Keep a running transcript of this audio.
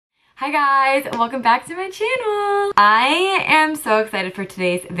Hi guys, welcome back to my channel. I am so excited for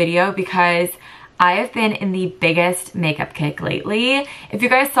today's video because I have been in the biggest makeup kick lately. If you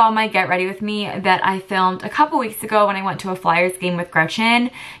guys saw my get ready with me that I filmed a couple weeks ago when I went to a Flyers game with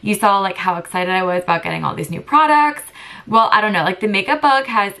Gretchen, you saw like how excited I was about getting all these new products. Well, I don't know, like the makeup bug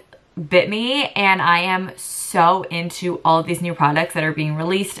has bit me and I am so into all of these new products that are being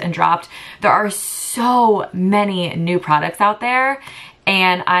released and dropped. There are so many new products out there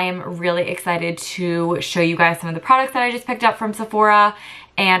and I am really excited to show you guys some of the products that I just picked up from Sephora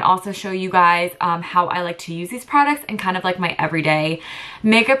and also show you guys how I like to use these products and kind of like my everyday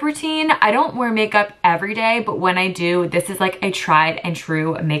makeup routine. I don't wear makeup every day, but when I do, this is like a tried and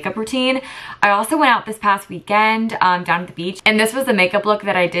true makeup routine. I also went out this past weekend down at the beach, and this was the makeup look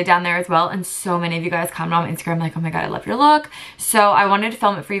that I did down there as well, and so many of you guys comment on Instagram like, oh my god, I love your look. So I wanted to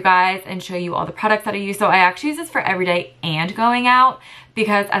film it for you guys and show you all the products that I use. So I actually use this for every day and going out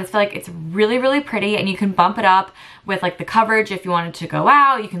because I just feel like it's really, really pretty, and you can bump it up with like the coverage if you wanted to go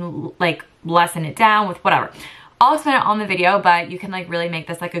out. You can like lessen it down with whatever. I'll explain it on the video, but you can like really make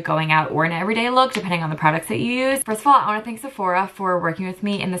this like a going out or an everyday look depending on the products that you use. First of all, I want to thank Sephora for working with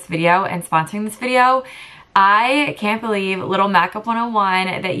me in this video and sponsoring this video. I can't believe Little Makeup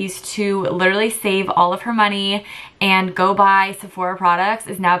 101 that used to literally save all of her money and go buy Sephora products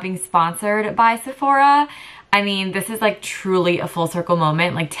is now being sponsored by Sephora. I mean, this is like truly a full circle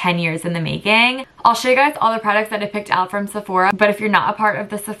moment, like 10 years in the making. I'll show you guys all the products that I picked out from Sephora, but if you're not a part of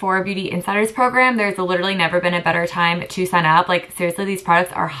the Sephora Beauty Insiders program, there's literally never been a better time to sign up. Like seriously, these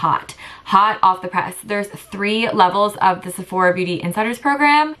products are hot off the press. There's 3 levels of the Sephora Beauty Insiders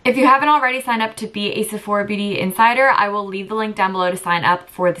program. If you haven't already signed up to be a Sephora Beauty Insider, I will leave the link down below to sign up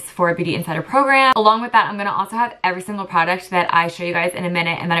for the Sephora Beauty Insider program. Along with that, I'm gonna also have every single product that I show you guys in a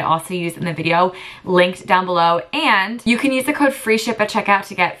minute and that I also use in the video linked down below, and you can use the code FREESHIP at checkout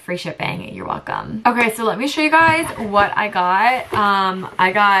to get free shipping. You're welcome. Okay, so let me show you guys what I got.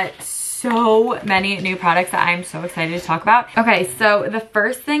 I got so many new products that I'm so excited to talk about. Okay, so the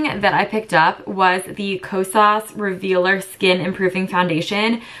first thing that I picked up was the Kosas Revealer Skin Improving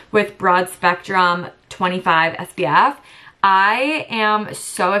Foundation with Broad Spectrum 25 SPF. I am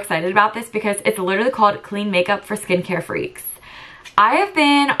so excited about this because it's literally called Clean Makeup for Skincare Freaks. I have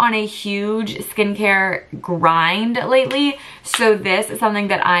been on a huge skincare grind lately, so this is something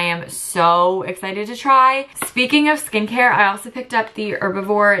that I am so excited to try. Speaking of skincare, I also picked up the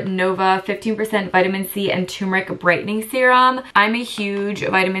Herbivore Nova 15% vitamin C and turmeric brightening serum. I'm a huge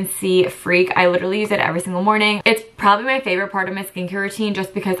vitamin C freak. I literally use it every single morning. It's probably my favorite part of my skincare routine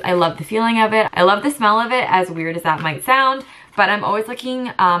just because I love the feeling of it. I love the smell of it, as weird as that might sound. But I'm always looking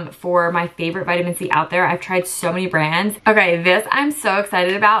for my favorite vitamin C out there. I've tried so many brands. Okay, this I'm so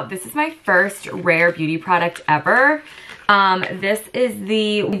excited about. This is my first Rare Beauty product ever. This is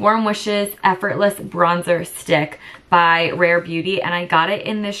the Warm Wishes Effortless Bronzer Stick by Rare Beauty, and I got it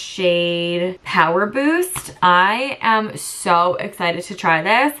in the shade Power Boost. I am so excited to try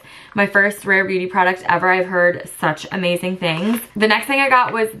this. My first Rare Beauty product ever. I've heard such amazing things. The next thing I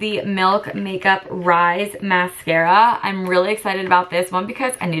got was the Milk Makeup Rise Mascara. I'm really excited about this. One,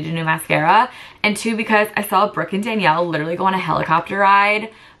 because I need a new mascara, and 2, because I saw Brooke and Danielle literally go on a helicopter ride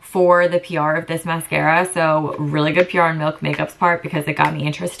for the PR of this mascara, so really good PR on Milk Makeup's part because it got me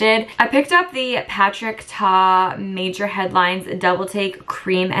interested. I picked up the Patrick Ta Major Headlines Double Take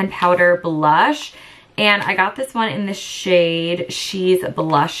Cream and Powder Blush, and I got this one in the shade She's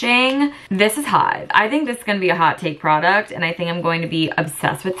Blushing. This is hot. I think this is gonna be a hot take product, and I think I'm going to be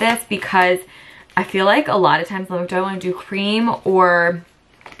obsessed with this because I feel like a lot of times, like, do I wanna do cream or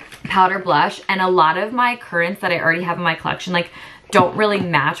powder blush? And a lot of my currants that I already have in my collection, like, don't really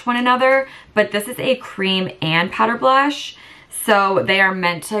match one another, but this is a cream and powder blush, so they are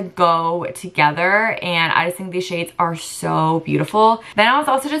meant to go together, and I just think these shades are so beautiful. Then I was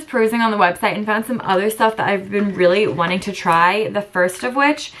also just perusing on the website and found some other stuff that I've been really wanting to try, the first of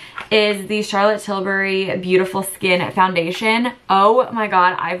which is the Charlotte Tilbury Beautiful Skin Foundation. Oh my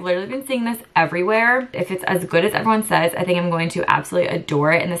god, I've literally been seeing this everywhere. If it's as good as everyone says, I think I'm going to absolutely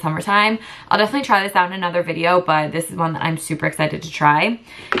adore it in the summertime. I'll definitely try this out in another video, but this is one that I'm super excited to try.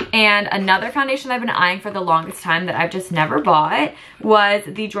 And another foundation I've been eyeing for the longest time that I've just never bought was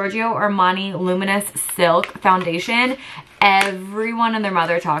the Giorgio Armani Luminous Silk Foundation. Everyone and their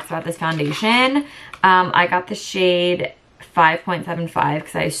mother talks about this foundation. I got the shade 5.75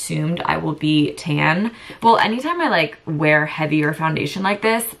 because I assumed I will be tan. Well, anytime I like wear heavier foundation like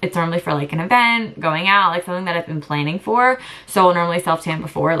this, it's normally for like an event, going out, like something that I've been planning for. So I'll normally self-tan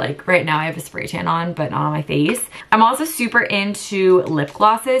before. Like right now I have a spray tan on, but not on my face. I'm also super into lip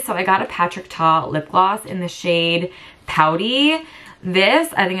glosses. So I got a Patrick Ta lip gloss in the shade Pouty.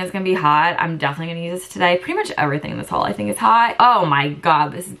 This, I think is gonna be hot. I'm definitely gonna use this today. Pretty much everything in this haul I think is hot. Oh my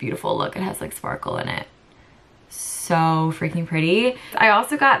God, this is beautiful. Look, it has like sparkle in it. So freaking pretty. I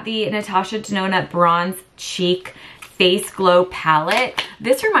also got the Natasha Denona Bronze Cheek Face Glow Palette.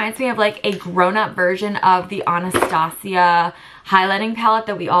 This reminds me of like a grown-up version of the Anastasia highlighting palette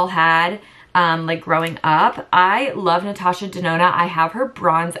that we all had like growing up. I love Natasha Denona. I have her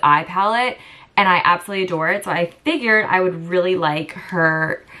bronze eye palette and I absolutely adore it. So I figured I would really like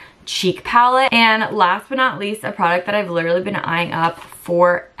her cheek palette. And last but not least, a product that I've literally been eyeing up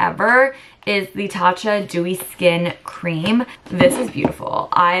forever is the Tatcha Dewy Skin Cream. This is beautiful.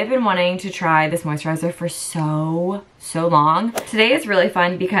 I've been wanting to try this moisturizer for so long. Today is really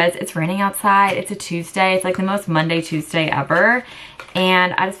fun because it's raining outside. It's a Tuesday. It's like the most Monday Tuesday ever.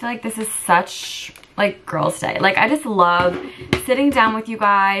 And I just feel like this is such like girls' day. Like I just love sitting down with you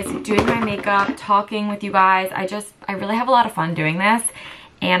guys, doing my makeup, talking with you guys. I really have a lot of fun doing this.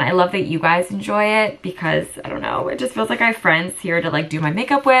 And I love that you guys enjoy it because, I don't know, it just feels like I have friends here to like do my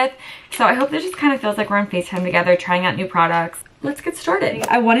makeup with. So I hope this just kind of feels like we're on FaceTime together, trying out new products. Let's get started.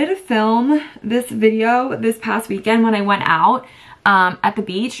 I wanted to film this video this past weekend when I went out at the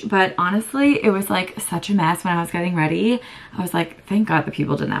beach, but honestly, it was like such a mess when I was getting ready. I was like, thank God the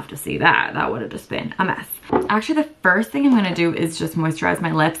people didn't have to see that. That would have just been a mess. Actually, the first thing I'm gonna do is just moisturize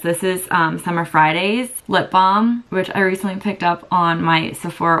my lips. This is Summer Fridays lip balm, which I recently picked up on my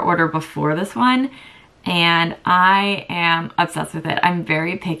Sephora order before this one, and I am obsessed with it. I'm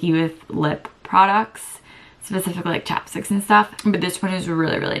very picky with lip products, specifically like chapsticks and stuff, but this one is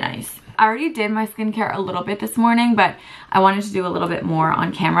really nice. I already did my skincare a little bit this morning, but I wanted to do a little bit more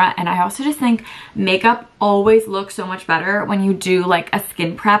on camera. And I also just think makeup always looks so much better when you do like a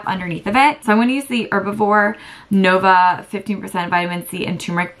skin prep underneath of it. So I'm going to use the Herbivore Nova 15% vitamin C and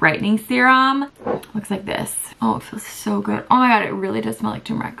turmeric brightening serum. Looks like this. Oh, it feels so good. Oh my God, it really does smell like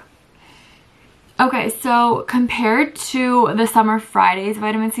turmeric. Okay, so compared to the Summer Fridays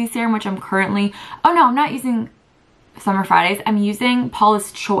vitamin C serum, which I'm currently, oh no, I'm not using Summer Fridays. I'm using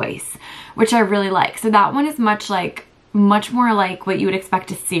Paula's Choice, which I really like. So that one is much more like what you would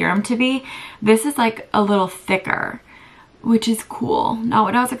expect a serum to be. This is like a little thicker, which is cool. Not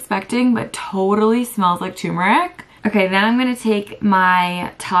what I was expecting, but totally smells like turmeric. Okay, then I'm gonna take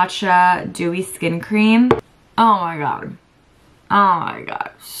my Tatcha Dewy Skin Cream. Oh my God. Oh my God,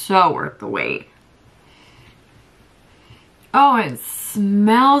 so worth the wait. Oh, it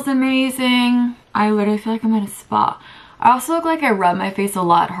smells amazing. I literally feel like I'm at a spa. I also look like I rub my face a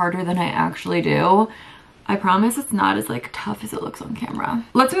lot harder than I actually do. I promise it's not as like tough as it looks on camera.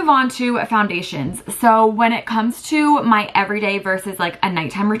 Let's move on to foundations. So when it comes to my everyday versus like a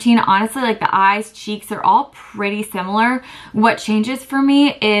nighttime routine, honestly, like the eyes, cheeks, they're all pretty similar. What changes for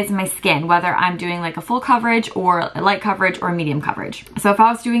me is my skin, whether I'm doing like a full coverage or a light coverage or medium coverage. So if I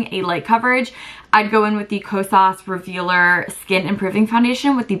was doing a light coverage, I'd go in with the Kosas Revealer Skin Improving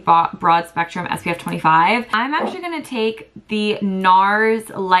Foundation with the Broad Spectrum SPF 25. I'm actually going to take the NARS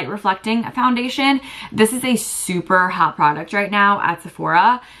Light Reflecting Foundation. This is a super hot product right now at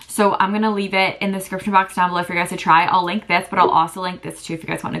Sephora. So I'm going to leave it in the description box down below for you guys to try. I'll link this, but I'll also link this too if you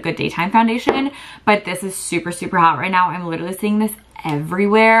guys want a good daytime foundation. But this is super hot right now. I'm literally seeing this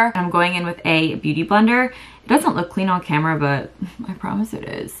everywhere. I'm going in with a beauty blender. It doesn't look clean on camera, but I promise it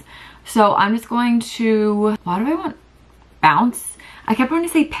is. So I'm just going to, why do I want bounce? I kept wanting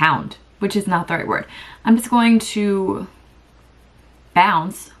to say pound, which is not the right word. I'm just going to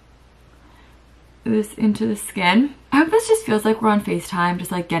bounce this into the skin. I hope this just feels like we're on FaceTime,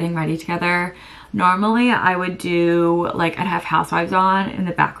 just like getting ready together. Normally I would do like, I'd have Housewives on in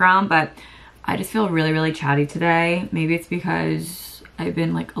the background, but I just feel really chatty today. Maybe it's because I've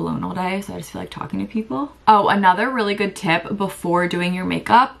been like alone all day, so I just feel like talking to people. Oh, another really good tip before doing your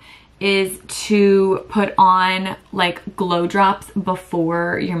makeup is to put on like glow drops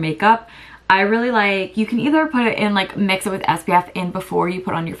before your makeup. I really like, you can either put it in like mix it with SPF in before you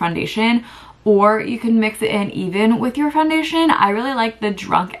put on your foundation, or you can mix it in even with your foundation. I really like the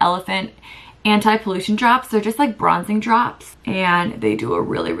Drunk Elephant anti-pollution drops. They're just like bronzing drops and they do a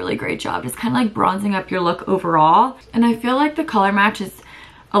really great job just kind of like bronzing up your look overall. And I feel like the color match is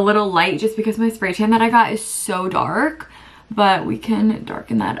a little light just because my spray tan that I got is so dark, but we can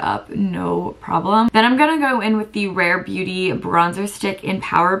darken that up, no problem. Then I'm gonna go in with the Rare Beauty Bronzer Stick in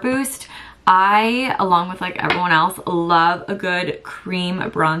Power Boost. I, along with like everyone else, love a good cream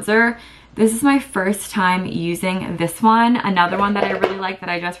bronzer. This is my first time using this one. Another one that I really like that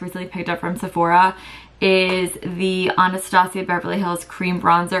I just recently picked up from Sephora is the Anastasia Beverly Hills Cream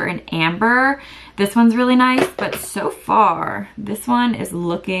Bronzer in Amber. This one's really nice, but so far, this one is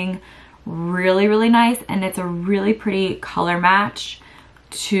looking really, really nice, and it's a really pretty color match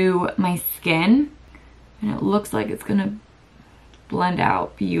to my skin. And it looks like it's gonna blend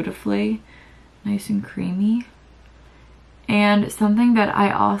out beautifully, nice and creamy. And something that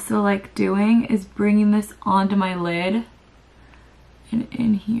I also like doing is bringing this onto my lid and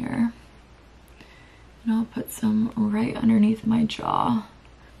in here. And I'll put some right underneath my jaw.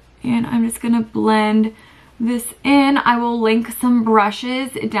 And I'm just gonna blend this in. I will link some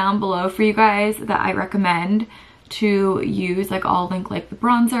brushes down below for you guys that I recommend to use. Like I'll link like the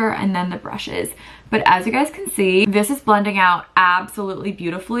bronzer and then the brushes. But as you guys can see, this is blending out absolutely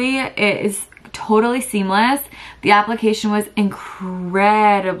beautifully. It is totally seamless. The application was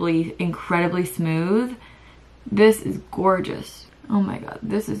incredibly, incredibly smooth. This is gorgeous. Oh my god,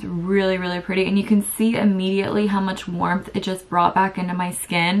 this is really, really pretty. And you can see immediately how much warmth it just brought back into my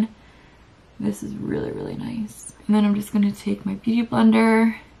skin. This is really, really nice. And then I'm just going to take my beauty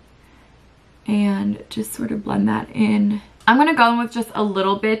blender and just sort of blend that in. I'm going to go in with just a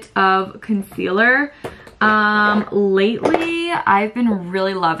little bit of concealer. Lately, I've been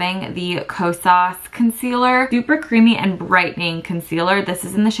really loving the Kosas concealer. Super creamy and brightening concealer. This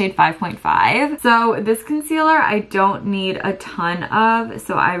is in the shade 5.5. So this concealer, I don't need a ton of.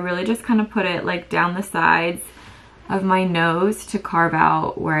 So I really just kind of put it like down the sides of my nose to carve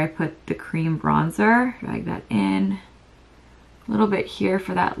out where I put the cream bronzer. Drag that in. A little bit here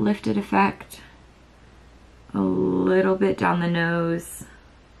for that lifted effect. A little bit down the nose.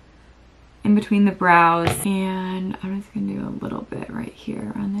 In between the brows, and I'm just gonna do a little bit right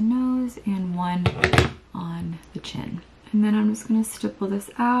here around the nose and one on the chin. And then I'm just gonna stipple this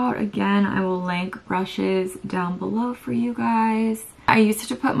out. Again, I will link brushes down below for you guys. I used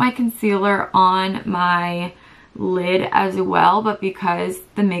to put my concealer on my lid as well, but because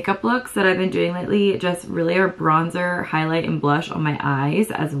the makeup looks that I've been doing lately just really are bronzer, highlight, and blush on my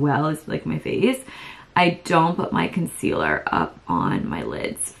eyes as well as like my face, I don't put my concealer up on my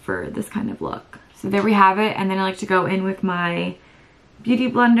lids for this kind of look. So there we have it. And then I like to go in with my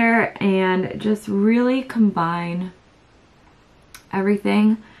beauty blender and just really combine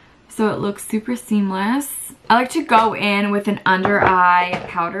everything so it looks super seamless. I like to go in with an under eye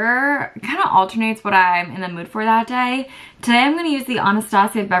powder. It kind of alternates what I'm in the mood for that day. Today I'm going to use the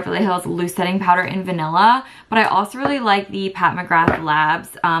Anastasia Beverly Hills Loose Setting Powder in Vanilla, but I also really like the Pat McGrath Labs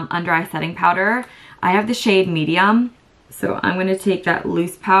under eye setting powder. I have the shade Medium, so I'm going to take that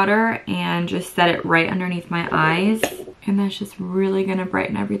loose powder and just set it right underneath my eyes. And that's just really going to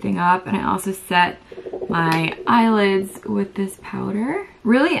brighten everything up. And I also set my eyelids with this powder.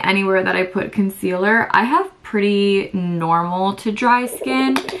 Really anywhere that I put concealer, I have pretty normal to dry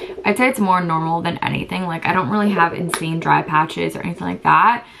skin. I'd say it's more normal than anything. Like I don't really have insane dry patches or anything like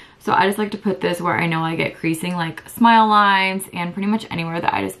that. So I just like to put this where I know I get creasing, like smile lines, and pretty much anywhere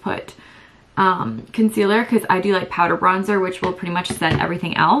that I just put concealer, because I do like powder bronzer, which will pretty much set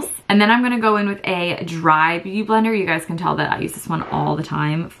everything else. And then I'm going to go in with a dry beauty blender. You guys can tell that I use this one all the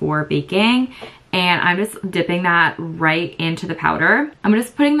time for baking. And I'm just dipping that right into the powder. I'm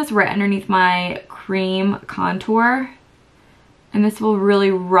just putting this right underneath my cream contour. And this will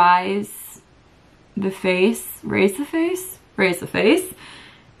really raise the face,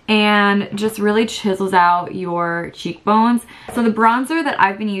 and just really chisels out your cheekbones. So the bronzer that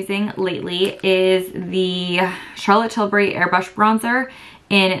I've been using lately is the Charlotte Tilbury Airbrush Bronzer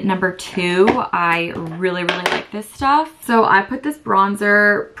in number 2. I really, really like this stuff. So I put this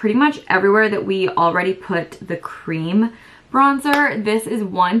bronzer pretty much everywhere that we already put the cream bronzer. This is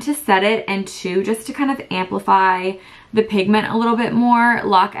 1, to set it, and 2, just to kind of amplify the pigment a little bit more,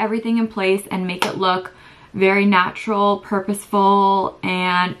 lock everything in place, and make it look very natural, purposeful,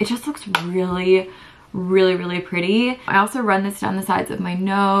 and it just looks really, really, really pretty. I also run this down the sides of my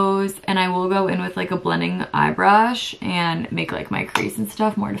nose, and I will go in with like a blending eye brush and make like my crease and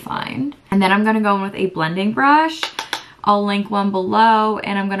stuff more defined. And then I'm gonna go in with a blending brush. I'll link one below,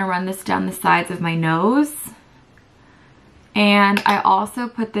 and I'm gonna run this down the sides of my nose. And I also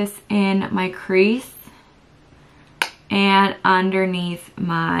put this in my crease and underneath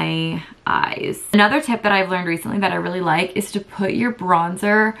my eyes. Another tip that I've learned recently that I really like is to put your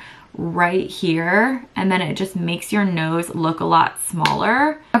bronzer right here, and then it just makes your nose look a lot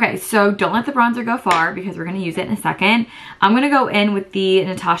smaller. Okay, so don't let the bronzer go far because we're gonna use it in a second. I'm gonna go in with the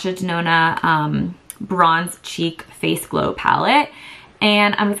Natasha Denona Bronze Cheek Face Glow palette,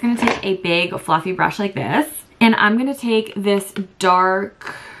 and I'm just gonna take a big fluffy brush like this, and I'm gonna take this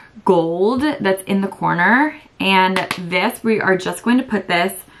dark gold that's in the corner, and this, we are just going to put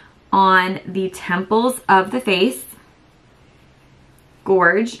this on the temples of the face.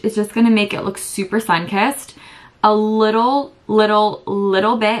 Gorge. It's just going to make it look super sun-kissed. A little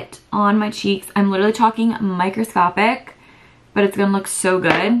little bit on my cheeks. I'm literally talking microscopic, but it's gonna look so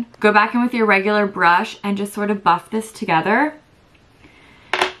good. Go back in with your regular brush and just sort of buff this together.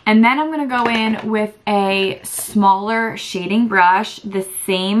 And then I'm gonna go in with a smaller shading brush, the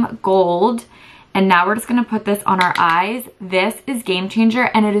same gold. And now we're just gonna put this on our eyes. This is Game Changer,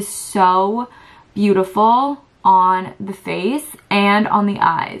 and it is so beautiful on the face and on the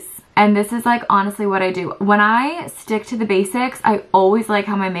eyes. And this is like honestly what I do. When I stick to the basics, I always like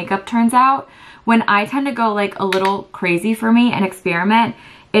how my makeup turns out. When I tend to go like a little crazy for me and experiment,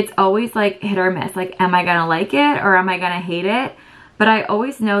 it's always like hit or miss. Like, am I gonna like it or am I gonna hate it? But I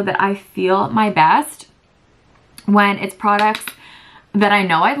always know that I feel my best when it's products that I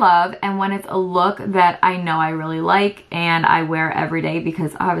know I love and when it's a look that I know I really like and I wear every day,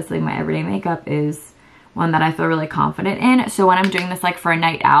 because obviously my everyday makeup is one that I feel really confident in. So when I'm doing this like for a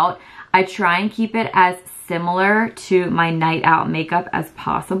night out, I try and keep it as similar to my night out makeup as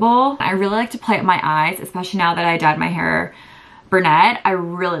possible. I really like to play up my eyes, especially now that I dyed my hair brunette. I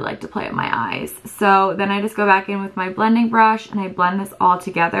really like to play up my eyes. So then I just go back in with my blending brush and I blend this all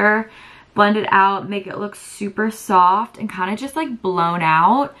together, blend it out, make it look super soft and kind of just like blown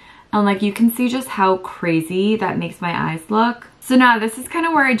out. And like you can see just how crazy that makes my eyes look. So now this is kind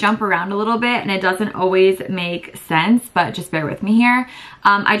of where I jump around a little bit and it doesn't always make sense, but just bear with me here.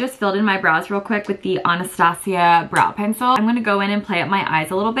 I just filled in my brows real quick with the Anastasia brow pencil. I'm gonna go in and play up my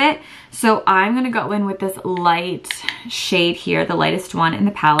eyes a little bit. So I'm gonna go in with this light shade here, the lightest one in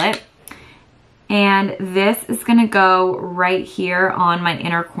the palette. And this is gonna go right here on my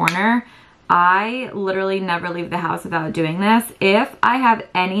inner corner. I literally never leave the house without doing this. If I have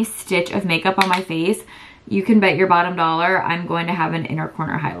any stitch of makeup on my face, you can bet your bottom dollar I'm going to have an inner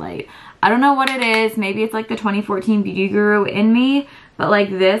corner highlight. I don't know what it is. Maybe it's like the 2014 Beauty Guru in me, but like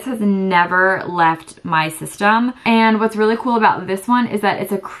this has never left my system. And what's really cool about this one is that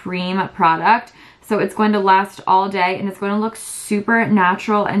it's a cream product. So it's going to last all day and it's going to look super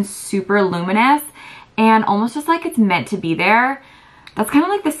natural and super luminous and almost just like it's meant to be there. That's kind of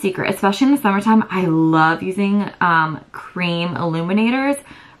like the secret, especially in the summertime. I love using cream illuminators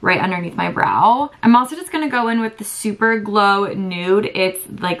right underneath my brow. I'm also just gonna go in with the Super Glow Nude. It's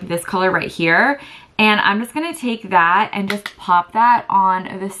like this color right here. And I'm just gonna take that and just pop that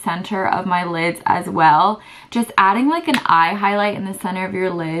on the center of my lids as well. Just adding like an eye highlight in the center of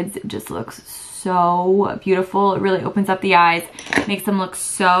your lids just looks so beautiful. It really opens up the eyes, makes them look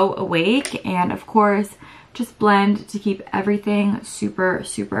so awake. And of course, just blend to keep everything super,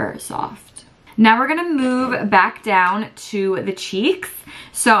 super soft. Now we're gonna move back down to the cheeks.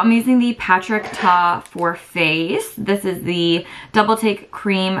 So I'm using the Patrick Ta for Face. This is the Double Take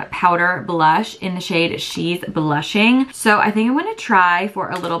Cream Powder Blush in the shade She's Blushing. So I think I'm gonna try for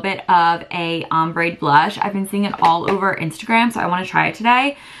a little bit of a ombre blush. I've been seeing it all over Instagram, so I wanna try it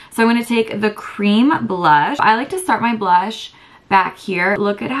today. So I'm gonna take the cream blush. I like to start my blush back here.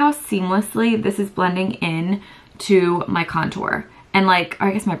 Look at how seamlessly this is blending in to my contour and like,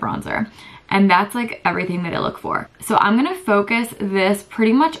 I guess my bronzer. And that's like everything that I look for. So I'm gonna focus this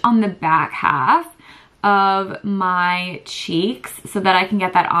pretty much on the back half of my cheeks so that I can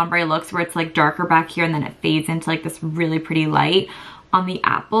get that ombre looks where it's like darker back here and then it fades into like this really pretty light on the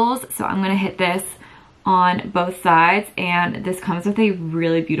apples. So I'm gonna hit this on both sides and this comes with a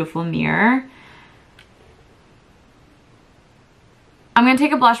really beautiful mirror. I'm gonna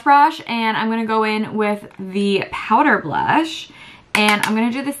take a blush brush and I'm gonna go in with the powder blush. And I'm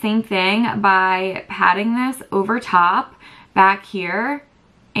gonna do the same thing by patting this over top back here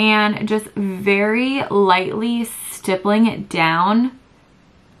and just very lightly stippling it down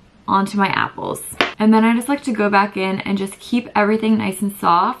onto my apples. And then I just like to go back in and just keep everything nice and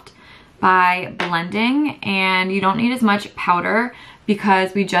soft by blending. And you don't need as much powder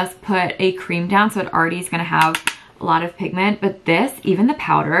because we just put a cream down, so it already is gonna have a lot of pigment. But this, even the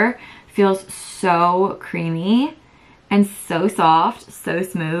powder, feels so creamy and so soft, so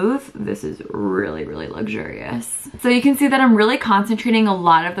smooth. This is really, really luxurious. So you can see that I'm really concentrating a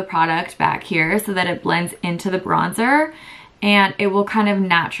lot of the product back here so that it blends into the bronzer and it will kind of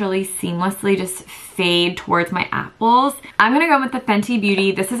naturally, seamlessly just fade towards my apples. I'm gonna go with the Fenty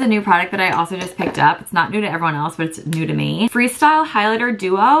Beauty. This is a new product that I also just picked up. It's not new to everyone else, but it's new to me. Freestyle Highlighter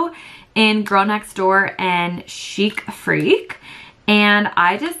Duo in Girl Next Door and Chic Freak. And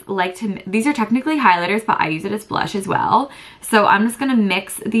I just like to, these are technically highlighters, but I use it as blush as well. So I'm just gonna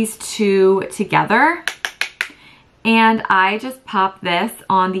mix these two together. And I just pop this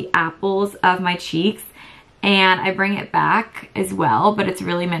on the apples of my cheeks and I bring it back as well, but it's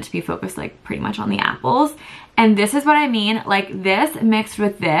really meant to be focused like pretty much on the apples. And this is what I mean, like this mixed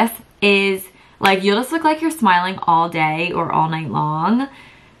with this is Like, you'll just look like you're smiling all day or all night long.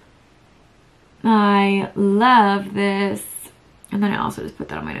 I love this. And then I also just put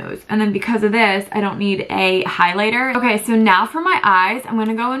that on my nose. And then because of this, I don't need a highlighter. Okay, so now for my eyes, I'm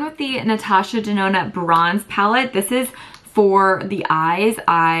gonna go in with the Natasha Denona Bronze Palette. This is for the eyes.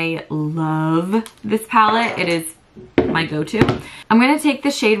 I love this palette. It is my go-to. I'm gonna take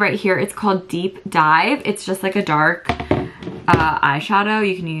the shade right here. It's called Deep Dive. It's just like a dark eyeshadow.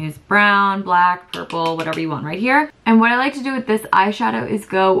 You can use brown, black, purple, whatever you want right here. And what I like to do with this eyeshadow is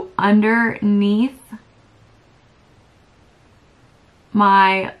go underneath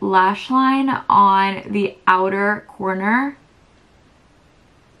my lash line on the outer corner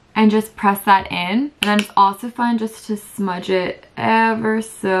and just press that in. And then it's also fun just to smudge it ever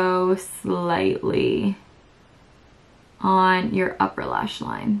so slightly on your upper lash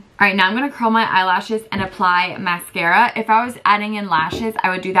line. All right, now I'm gonna curl my eyelashes and apply mascara. If I was adding in lashes, I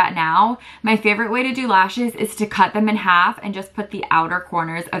would do that now. My favorite way to do lashes is to cut them in half and just put the outer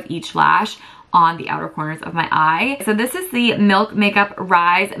corners of each lash on the outer corners of my eye. So this is the Milk Makeup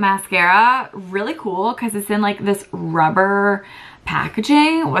Rise Mascara. Really cool because it's in like this rubber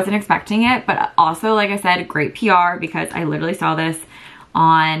packaging. Wasn't expecting it, but also, like I said, great PR because I literally saw this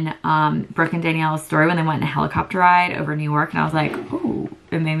on Brooke and Danielle's story when they went on a helicopter ride over New York, and I was like, ooh,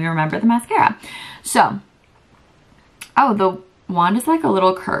 it made me remember the mascara. So, oh, the wand is like a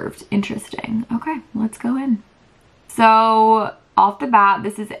little curved. Interesting. Okay, let's go in. So off the bat,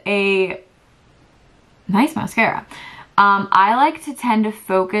 this is a nice mascara. I like to tend to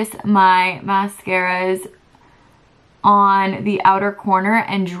focus my mascaras on the outer corner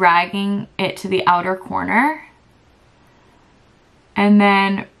and dragging it to the outer corner. And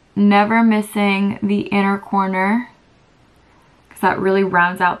then never missing the inner corner because that really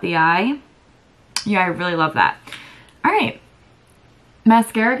rounds out the eye. Yeah, I really love that. All right.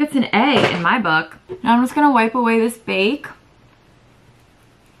 Mascara gets an A in my book. Now I'm just going to wipe away this bake.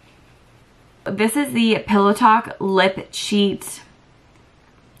 This is the Pillow Talk Lip Cheat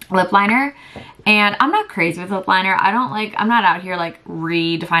lip liner, and I'm not crazy with lip liner. I'm not out here like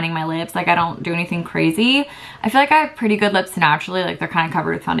redefining my lips. Like, I don't do anything crazy. I feel like I have pretty good lips naturally. Like, they're kind of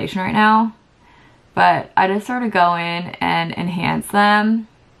covered with foundation right now, but I just sort of go in and enhance them.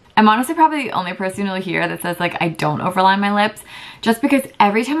 I'm honestly probably the only person you'll hear that says like I don't overline my lips, just because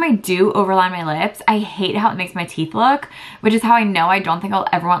every time I do overline my lips, I hate how it makes my teeth look, which is how I know I don't think I'll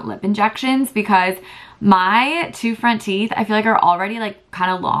ever want lip injections, because my two front teeth, I feel like, are already like kind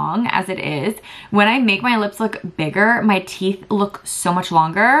of long as it is. When I make my lips look bigger, my teeth look so much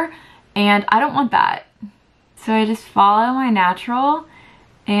longer, and I don't want that. So I just follow my natural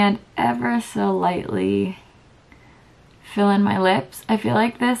and ever so lightly fill in my lips. I feel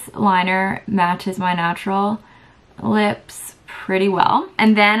like this liner matches my natural lips pretty well.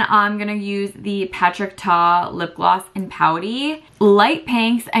 And then I'm gonna use the Patrick Ta lip gloss in Pouty. Light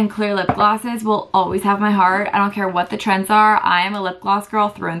pinks and clear lip glosses will always have my heart. I don't care what the trends are. I am a lip gloss girl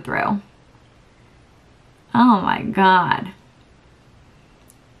through and through. Oh my god.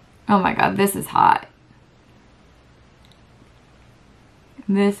 Oh my god, this is hot.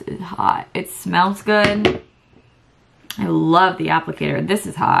 This is hot. It smells good. I love the applicator. This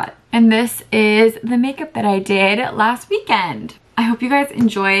is hot. And this is the makeup that I did last weekend. I hope you guys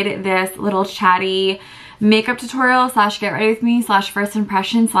enjoyed this little chatty makeup tutorial slash get ready with me slash first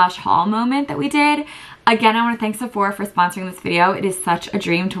impression slash haul moment that we did. Again, I want to thank Sephora for sponsoring this video. It is such a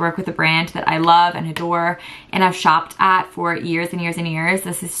dream to work with a brand that I love and adore and I've shopped at for years and years and years.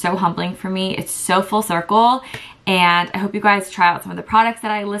 This is so humbling for me. It's so full circle. And I hope you guys try out some of the products that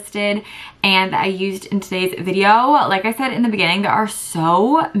I listed and that I used in today's video. Like I said in the beginning, there are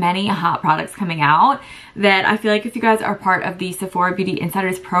so many hot products coming out that I feel like if you guys are part of the Sephora Beauty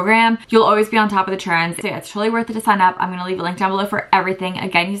Insiders program, you'll always be on top of the trends. So yeah, it's totally worth it to sign up. I'm gonna leave a link down below for everything.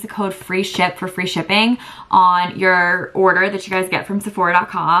 Again, use the code FREESHIP for free shipping on your order that you guys get from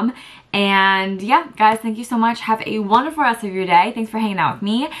Sephora.com. And yeah, guys, thank you so much. Have a wonderful rest of your day. Thanks for hanging out with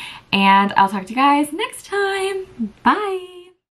me. And I'll talk to you guys next time. Bye.